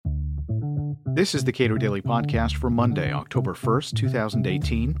This is the Cato Daily Podcast for Monday, October 1st,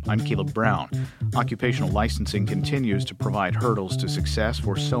 2018. I'm Caleb Brown. Occupational licensing continues to provide hurdles to success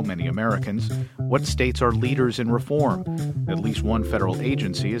for so many Americans. What states are leaders in reform? At least one federal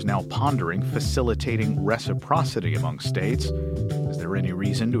agency is now pondering facilitating reciprocity among states. Is there any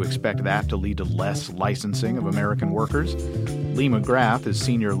reason to expect that to lead to less licensing of American workers? Lee McGrath is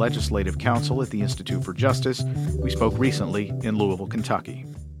Senior Legislative Counsel at the Institute for Justice. We spoke recently in Louisville, Kentucky.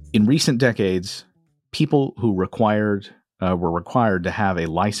 In recent decades, people who were required to have a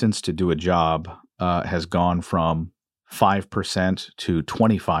license to do a job has gone from 5% to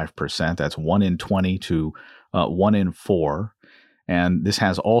 25%. That's 1 in 20 to 1 in 4. And this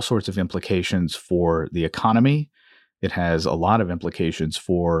has all sorts of implications for the economy. It has a lot of implications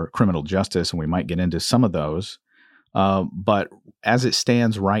for criminal justice, and we might get into some of those. But as it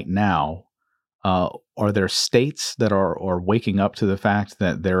stands right now, are there states that are waking up to the fact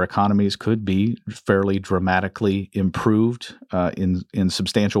that their economies could be fairly dramatically improved in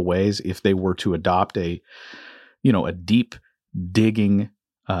substantial ways if they were to adopt a deep digging,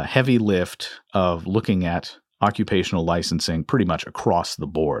 heavy lift of looking at occupational licensing pretty much across the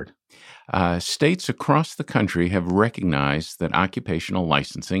board? States across the country have recognized that occupational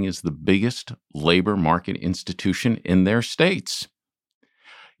licensing is the biggest labor market institution in their states.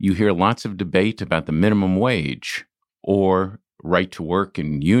 You hear lots of debate about the minimum wage or right to work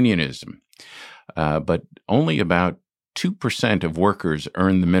and unionism, but only about 2% of workers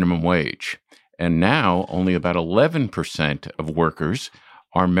earn the minimum wage. And now only about 11% of workers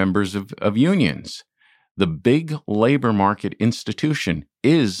are members of unions. The big labor market institution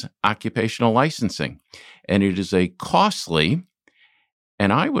is occupational licensing, and it is a costly,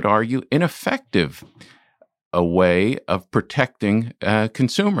 and I would argue ineffective, a way of protecting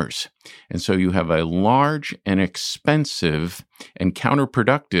consumers. And so you have a large and expensive and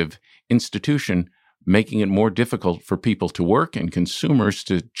counterproductive institution making it more difficult for people to work and consumers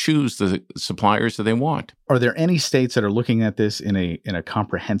to choose the suppliers that they want. Are there any states that are looking at this in a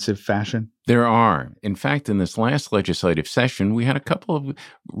comprehensive fashion? There are. In fact, in this last legislative session, we had a couple of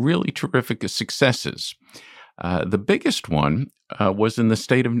really terrific successes. The biggest one was in the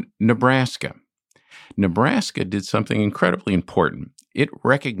state of Nebraska. Nebraska did something incredibly important. It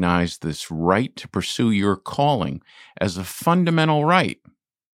recognized this right to pursue your calling as a fundamental right.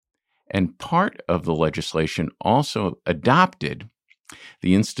 And part of the legislation also adopted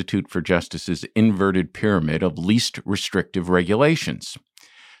the Institute for Justice's inverted pyramid of least restrictive regulations.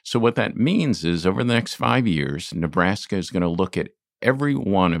 So what that means is over the next 5 years, Nebraska is going to look at every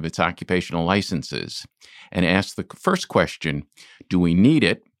one of its occupational licenses and ask the first question, do we need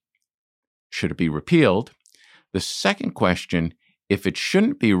it? Should it be repealed? The second question, if it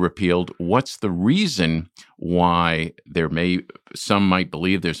shouldn't be repealed, what's the reason why some might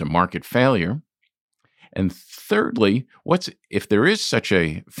believe there's a market failure? And thirdly, if there is such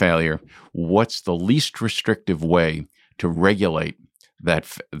a failure, what's the least restrictive way to regulate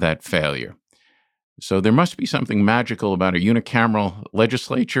that failure? So there must be something magical about a unicameral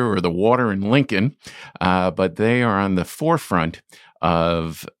legislature or the water in Lincoln, but they are on the forefront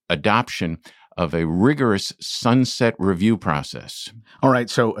of adoption of a rigorous sunset review process. All right,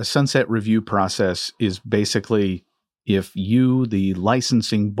 so a sunset review process is basically if you, the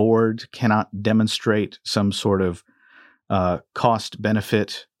licensing board, cannot demonstrate some sort of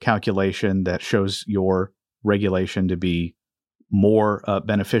cost-benefit calculation that shows your regulation to be more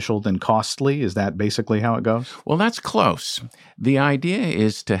beneficial than costly? Is that basically how it goes? Well, that's close. The idea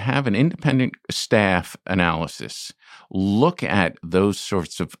is to have an independent staff analysis look at those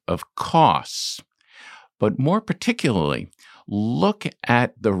sorts of costs, but more particularly, look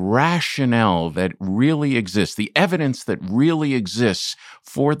at the rationale that really exists, the evidence that really exists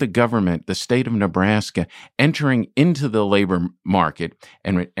for the government, the state of Nebraska, entering into the labor market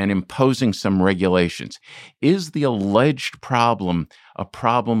and imposing some regulations. Is the alleged problem a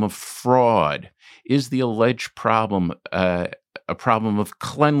problem of fraud? Is the alleged problem a problem of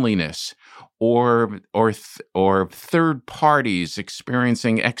cleanliness? Or third parties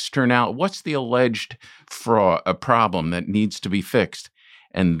experiencing external? What's the alleged fraud, a problem that needs to be fixed?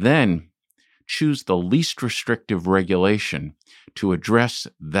 And then choose the least restrictive regulation to address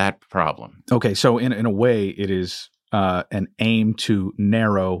that problem. Okay, so in a way, it is an aim to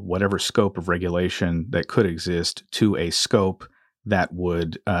narrow whatever scope of regulation that could exist to a scope that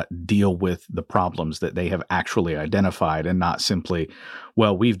would deal with the problems that they have actually identified, and not simply,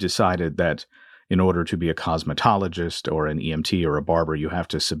 well, we've decided that in order to be a cosmetologist or an EMT or a barber, you have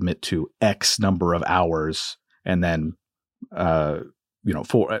to submit to X number of hours, and then,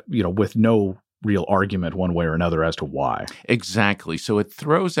 with no real argument one way or another as to why. Exactly. So it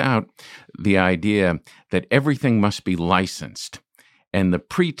throws out the idea that everything must be licensed. And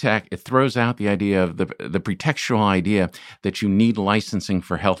it throws out the idea of the pretextual idea that you need licensing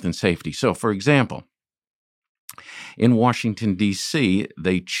for health and safety. So, for example, in Washington, D.C.,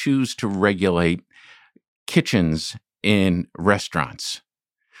 they choose to regulate kitchens in restaurants,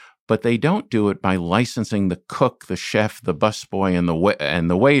 but they don't do it by licensing the cook, the chef, the busboy, and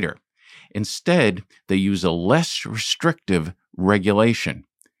the waiter. Instead, they use a less restrictive regulation.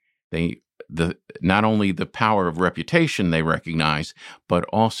 Not only the power of reputation they recognize, but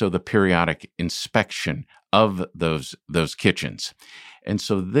also the periodic inspection of those kitchens. And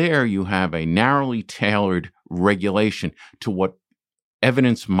so there you have a narrowly tailored regulation to what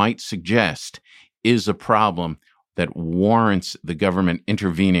evidence might suggest is a problem that warrants the government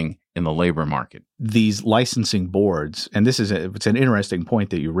intervening in the labor market. These licensing boards, and it's an interesting point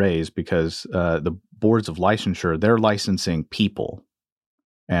that you raise, because the boards of licensure, they're licensing people,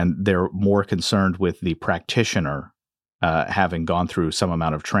 and they're more concerned with the practitioner having gone through some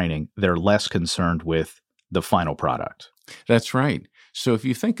amount of training. They're less concerned with the final product. That's right. So if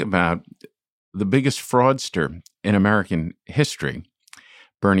you think about the biggest fraudster in American history,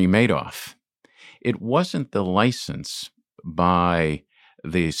 Bernie Madoff, it wasn't the license by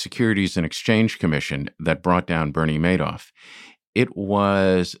the Securities and Exchange Commission that brought down Bernie Madoff. It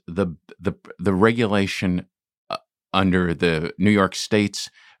was the regulation under the New York State's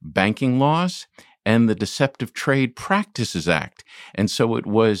banking laws and the Deceptive Trade Practices Act. And so it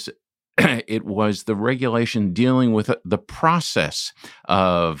was the regulation dealing with the process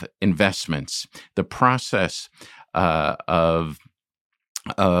of investments, the process of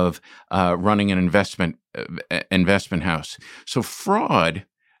running an investment house. So fraud,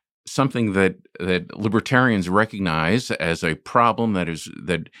 something that libertarians recognize as a problem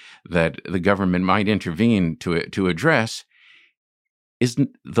that the government might intervene to address,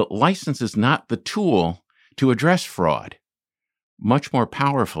 the license is not the tool to address fraud. Much more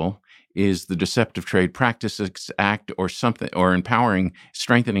powerful is the Deceptive Trade Practices Act, or strengthening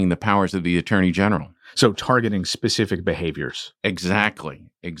the powers of the Attorney General. So targeting specific behaviors. Exactly.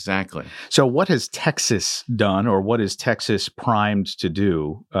 So what has Texas done, or what is Texas primed to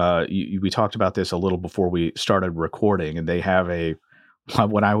do? We talked about this a little before we started recording, and they have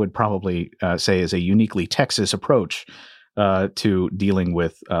what I would probably say is a uniquely Texas approach to dealing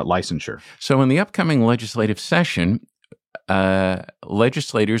with licensure. So in the upcoming legislative session,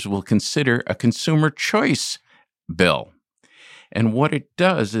 legislators will consider a consumer choice bill. And what it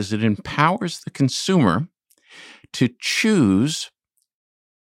does is it empowers the consumer to choose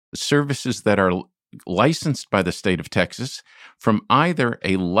services that are licensed by the state of Texas from either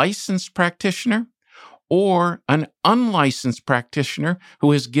a licensed practitioner or an unlicensed practitioner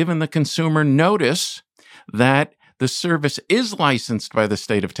who has given the consumer notice that the service is licensed by the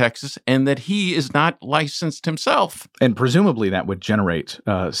state of Texas and that he is not licensed himself. And presumably that would generate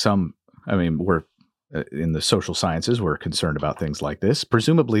we're in the social sciences, we're concerned about things like this.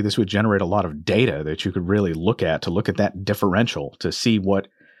 Presumably this would generate a lot of data that you could really look at that differential, to see what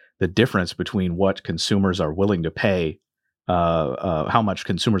the difference between what consumers are willing to pay, how much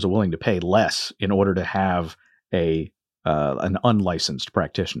consumers are willing to pay less in order to have an unlicensed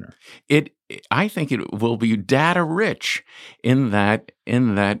practitioner. I think it will be data rich in that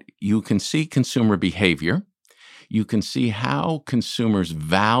you can see consumer behavior, you can see how consumers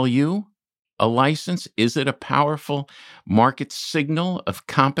value a license. Is it a powerful market signal of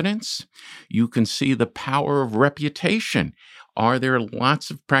competence? You can see the power of reputation. Are there lots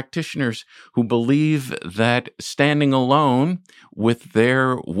of practitioners who believe that standing alone with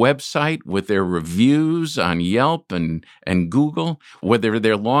their website, with their reviews on Yelp and Google, whether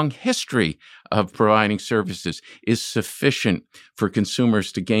their long history of providing services is sufficient for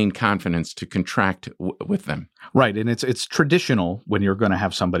consumers to gain confidence to contract with them? Right. And it's traditional when you're going to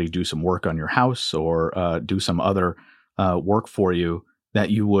have somebody do some work on your house or do some other work for you, that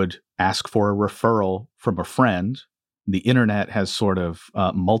you would ask for a referral from a friend. The internet has sort of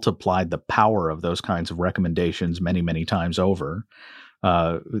multiplied the power of those kinds of recommendations many, many times over.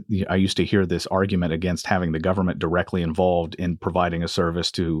 I used to hear this argument against having the government directly involved in providing a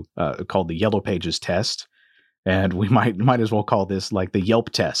service called the Yellow Pages test. And we might as well call this like the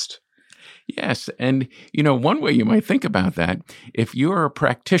Yelp test. Yes. And, one way you might think about that, if you're a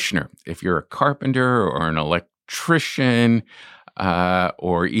practitioner, if you're a carpenter or an electrician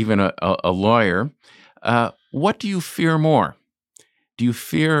or even a lawyer, what do you fear more? Do you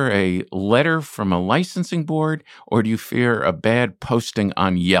fear a letter from a licensing board, or do you fear a bad posting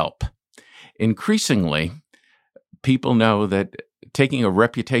on Yelp? Increasingly, people know that taking a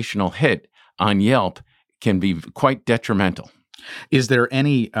reputational hit on Yelp can be quite detrimental. Is there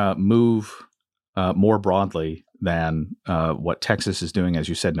any move more broadly than what Texas is doing? As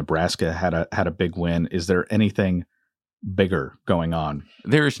you said, Nebraska had a big win. Is there anything bigger going on?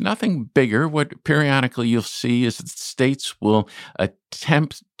 There is nothing bigger. What periodically you'll see is that states will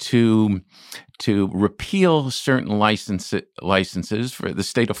attempt to repeal certain licenses. For the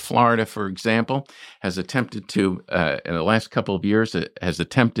state of Florida, for example, has attempted to, in the last couple of years, has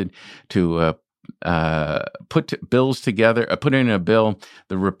attempted to put in a bill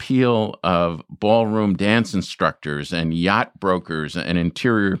the repeal of ballroom dance instructors and yacht brokers and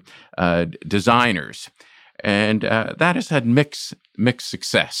interior designers. And that has had mixed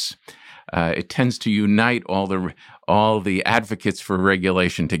success. It tends to unite all the advocates for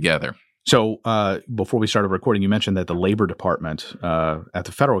regulation together. So before we started recording, you mentioned that the Labor Department at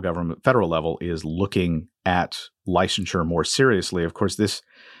the federal level is looking at licensure more seriously. Of course, this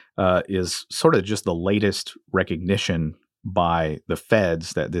is sort of just the latest recognition by the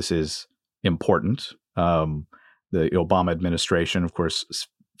feds that this is important. The Obama administration, of course,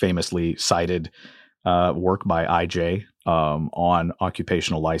 famously cited work by IJ on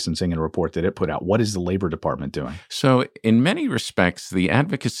occupational licensing and a report that it put out. What is the Labor Department doing? So in many respects, the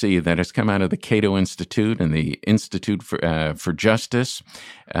advocacy that has come out of the Cato Institute and the Institute for Justice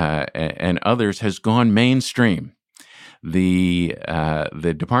and others has gone mainstream. The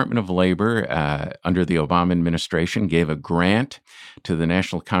Department of Labor under the Obama administration gave a grant to the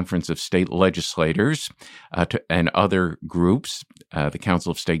National Conference of State Legislators and other groups, the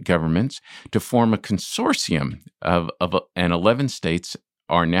Council of State Governments, to form a consortium and 11 states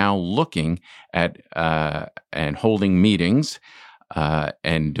are now looking at and holding meetings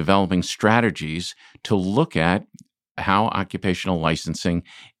and developing strategies to look at how occupational licensing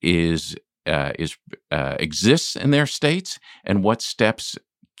exists in their states, and what steps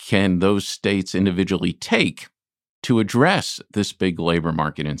can those states individually take to address this big labor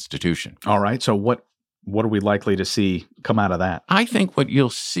market institution. All right. So what are we likely to see come out of that? I think what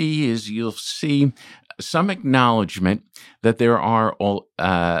you'll see some acknowledgement that there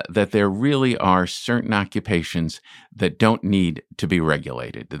really are certain occupations that don't need to be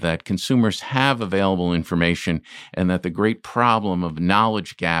regulated, that consumers have available information, and that the great problem of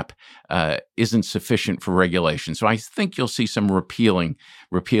knowledge gap isn't sufficient for regulation. So I think you'll see some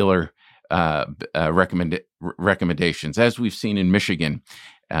repealer recommendations, as we've seen in Michigan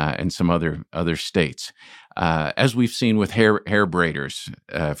and some other states, as we've seen with hair braiders,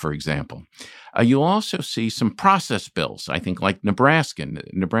 for example. You'll also see some process bills, I think, like Nebraska.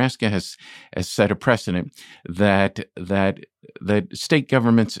 Nebraska has set a precedent that state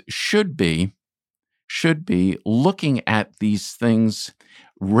governments should be looking at these things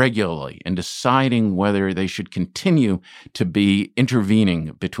regularly and deciding whether they should continue to be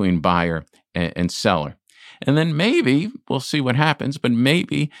intervening between buyer and seller. And then maybe we'll see what happens, but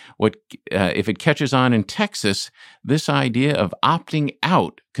maybe if it catches on in Texas, this idea of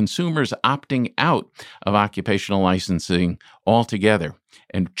consumers opting out of occupational licensing altogether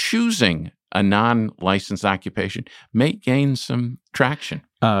and choosing a non-licensed occupation may gain some traction.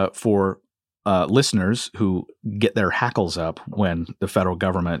 For listeners who get their hackles up when the federal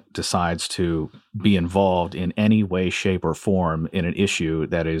government decides to be involved in any way, shape, or form in an issue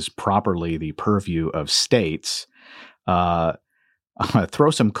that is properly the purview of states, throw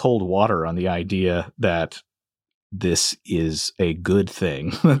some cold water on the idea that this is a good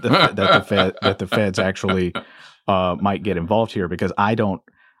thing, that the feds actually might get involved here, because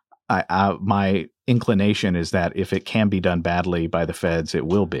my inclination is that if it can be done badly by the feds, it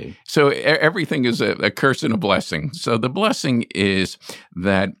will be. So everything is a curse and a blessing. So the blessing is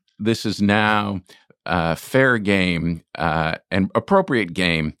that this is now fair game and appropriate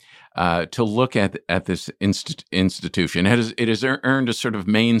game to look at this institution. It has earned a sort of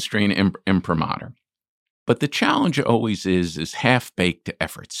mainstream imprimatur. But the challenge always is half-baked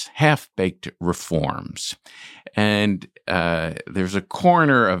efforts, half-baked reforms. And there's a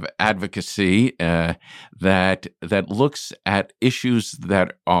corner of advocacy that looks at issues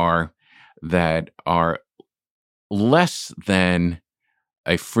that are less than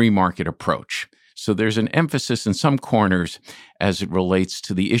a free market approach. So there's an emphasis in some corners as it relates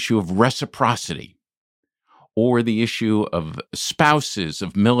to the issue of reciprocity, or the issue of spouses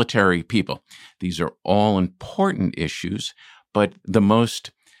of military people. These are all important issues, but the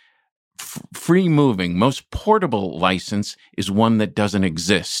most free-moving, most portable license is one that doesn't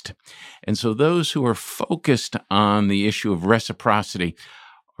exist. And so those who are focused on the issue of reciprocity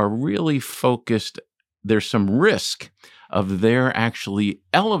are really focused there's some risk of their actually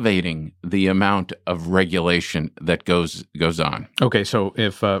elevating the amount of regulation that goes on. Okay, so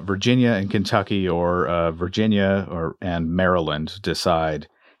if Virginia and Kentucky or Virginia and Maryland decide,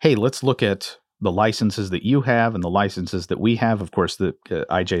 hey, let's look at the licenses that you have and the licenses that we have. Of course, the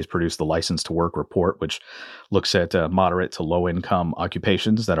IJ's produced the License to Work report, which looks at moderate to low income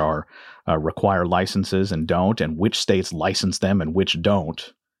occupations that are require licenses and don't, and which states license them and which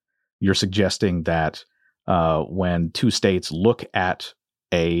don't. You're suggesting that when two states look at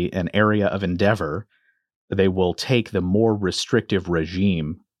an area of endeavor, they will take the more restrictive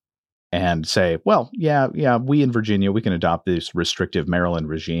regime and say, well, yeah, we in Virginia, we can adopt this restrictive Maryland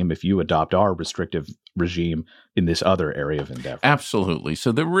regime if you adopt our restrictive regime in this other area of endeavor. Absolutely.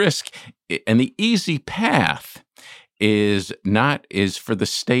 So the risk and the easy path is for the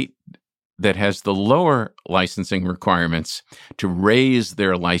state that has the lower licensing requirements to raise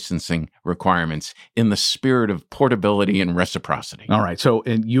their licensing requirements in the spirit of portability and reciprocity. All right. So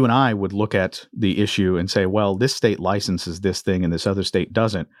you and I would look at the issue and say, well, this state licenses this thing and this other state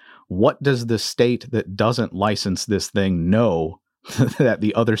doesn't. What does the state that doesn't license this thing know that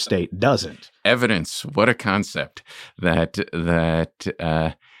the other state doesn't? Evidence. What a concept that the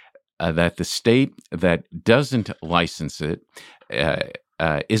state that doesn't license it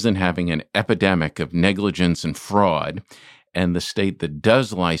isn't having an epidemic of negligence and fraud, and the state that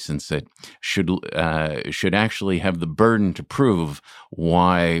does license it should actually have the burden to prove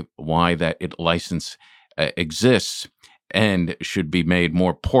why that license exists and should be made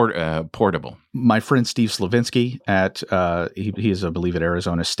more portable. My friend Steve Slavinsky he is, I believe, at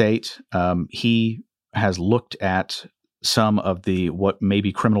Arizona State. He has looked at some of what may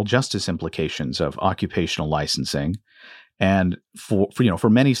be criminal justice implications of occupational licensing. And for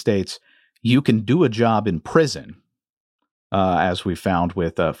many states, you can do a job in prison, as we found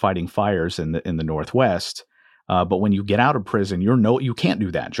with fighting fires in the Northwest. But when you get out of prison, you can't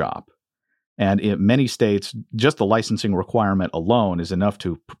do that job. And in many states, just the licensing requirement alone is enough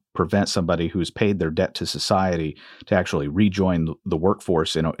to prevent somebody who's paid their debt to society to actually rejoin the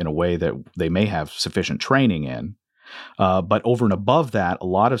workforce in a way that they may have sufficient training in. But over and above that, a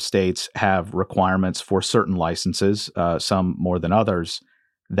lot of states have requirements for certain licenses, some more than others,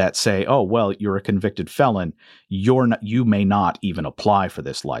 that say, oh, well, you're a convicted felon. You may not even apply for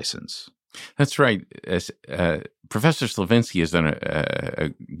this license. That's right. As Professor Slavinsky has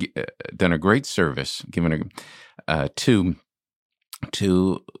done a great service,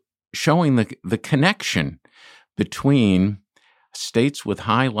 to showing the connection between states with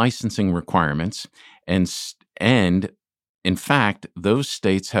high licensing requirements and in fact, those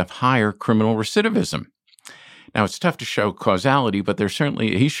states have higher criminal recidivism. Now, it's tough to show causality, but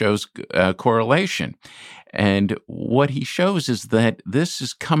he shows correlation. And what he shows is that this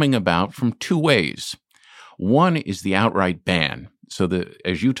is coming about from two ways. One is the outright ban. So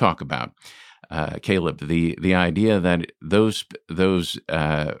as you talk about, Caleb, the idea that those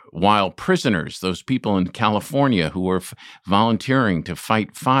while prisoners, those people in California who are volunteering to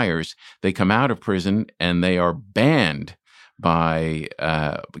fight fires, they come out of prison and they are banned by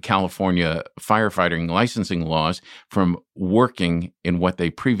California firefighting licensing laws from working in what they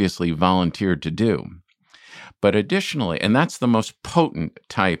previously volunteered to do. But additionally, and that's the most potent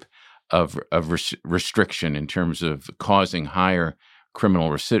type of restriction in terms of causing higher criminal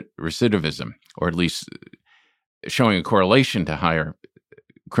recidivism, or at least showing a correlation to higher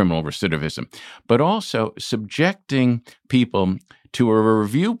criminal recidivism, but also subjecting people to a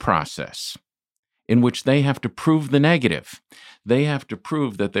review process in which they have to prove the negative. They have to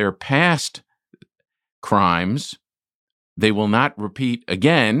prove that their past crimes they will not repeat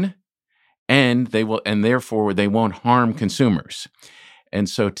again, and therefore they won't harm consumers. And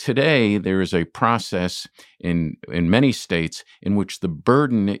so today there is a process in many states in which the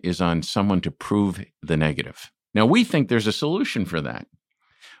burden is on someone to prove the negative. Now, we think there's a solution for that.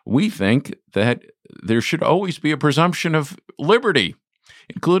 We think that there should always be a presumption of liberty,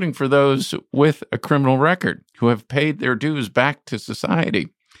 including for those with a criminal record who have paid their dues back to society.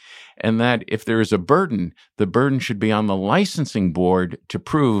 And that if there is a burden, the burden should be on the licensing board to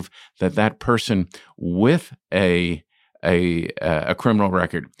prove that that person with a criminal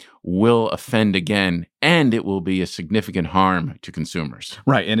record will offend again, and it will be a significant harm to consumers.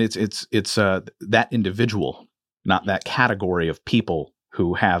 Right, and it's that individual, not that category of people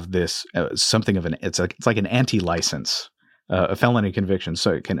who have this something of it's like an anti-license, a felony conviction,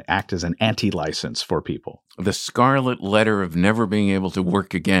 so it can act as an anti-license for people. The scarlet letter of never being able to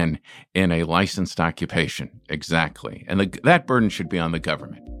work again in a licensed occupation, exactly, and that burden should be on the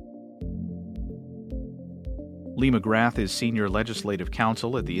government. Lee McGrath is Senior Legislative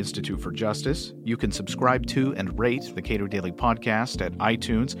Counsel at the Institute for Justice. You can subscribe to and rate the Cato Daily Podcast at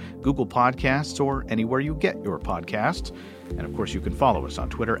iTunes, Google Podcasts, or anywhere you get your podcasts. And of course, you can follow us on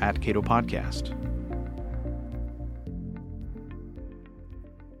Twitter at Cato Podcast.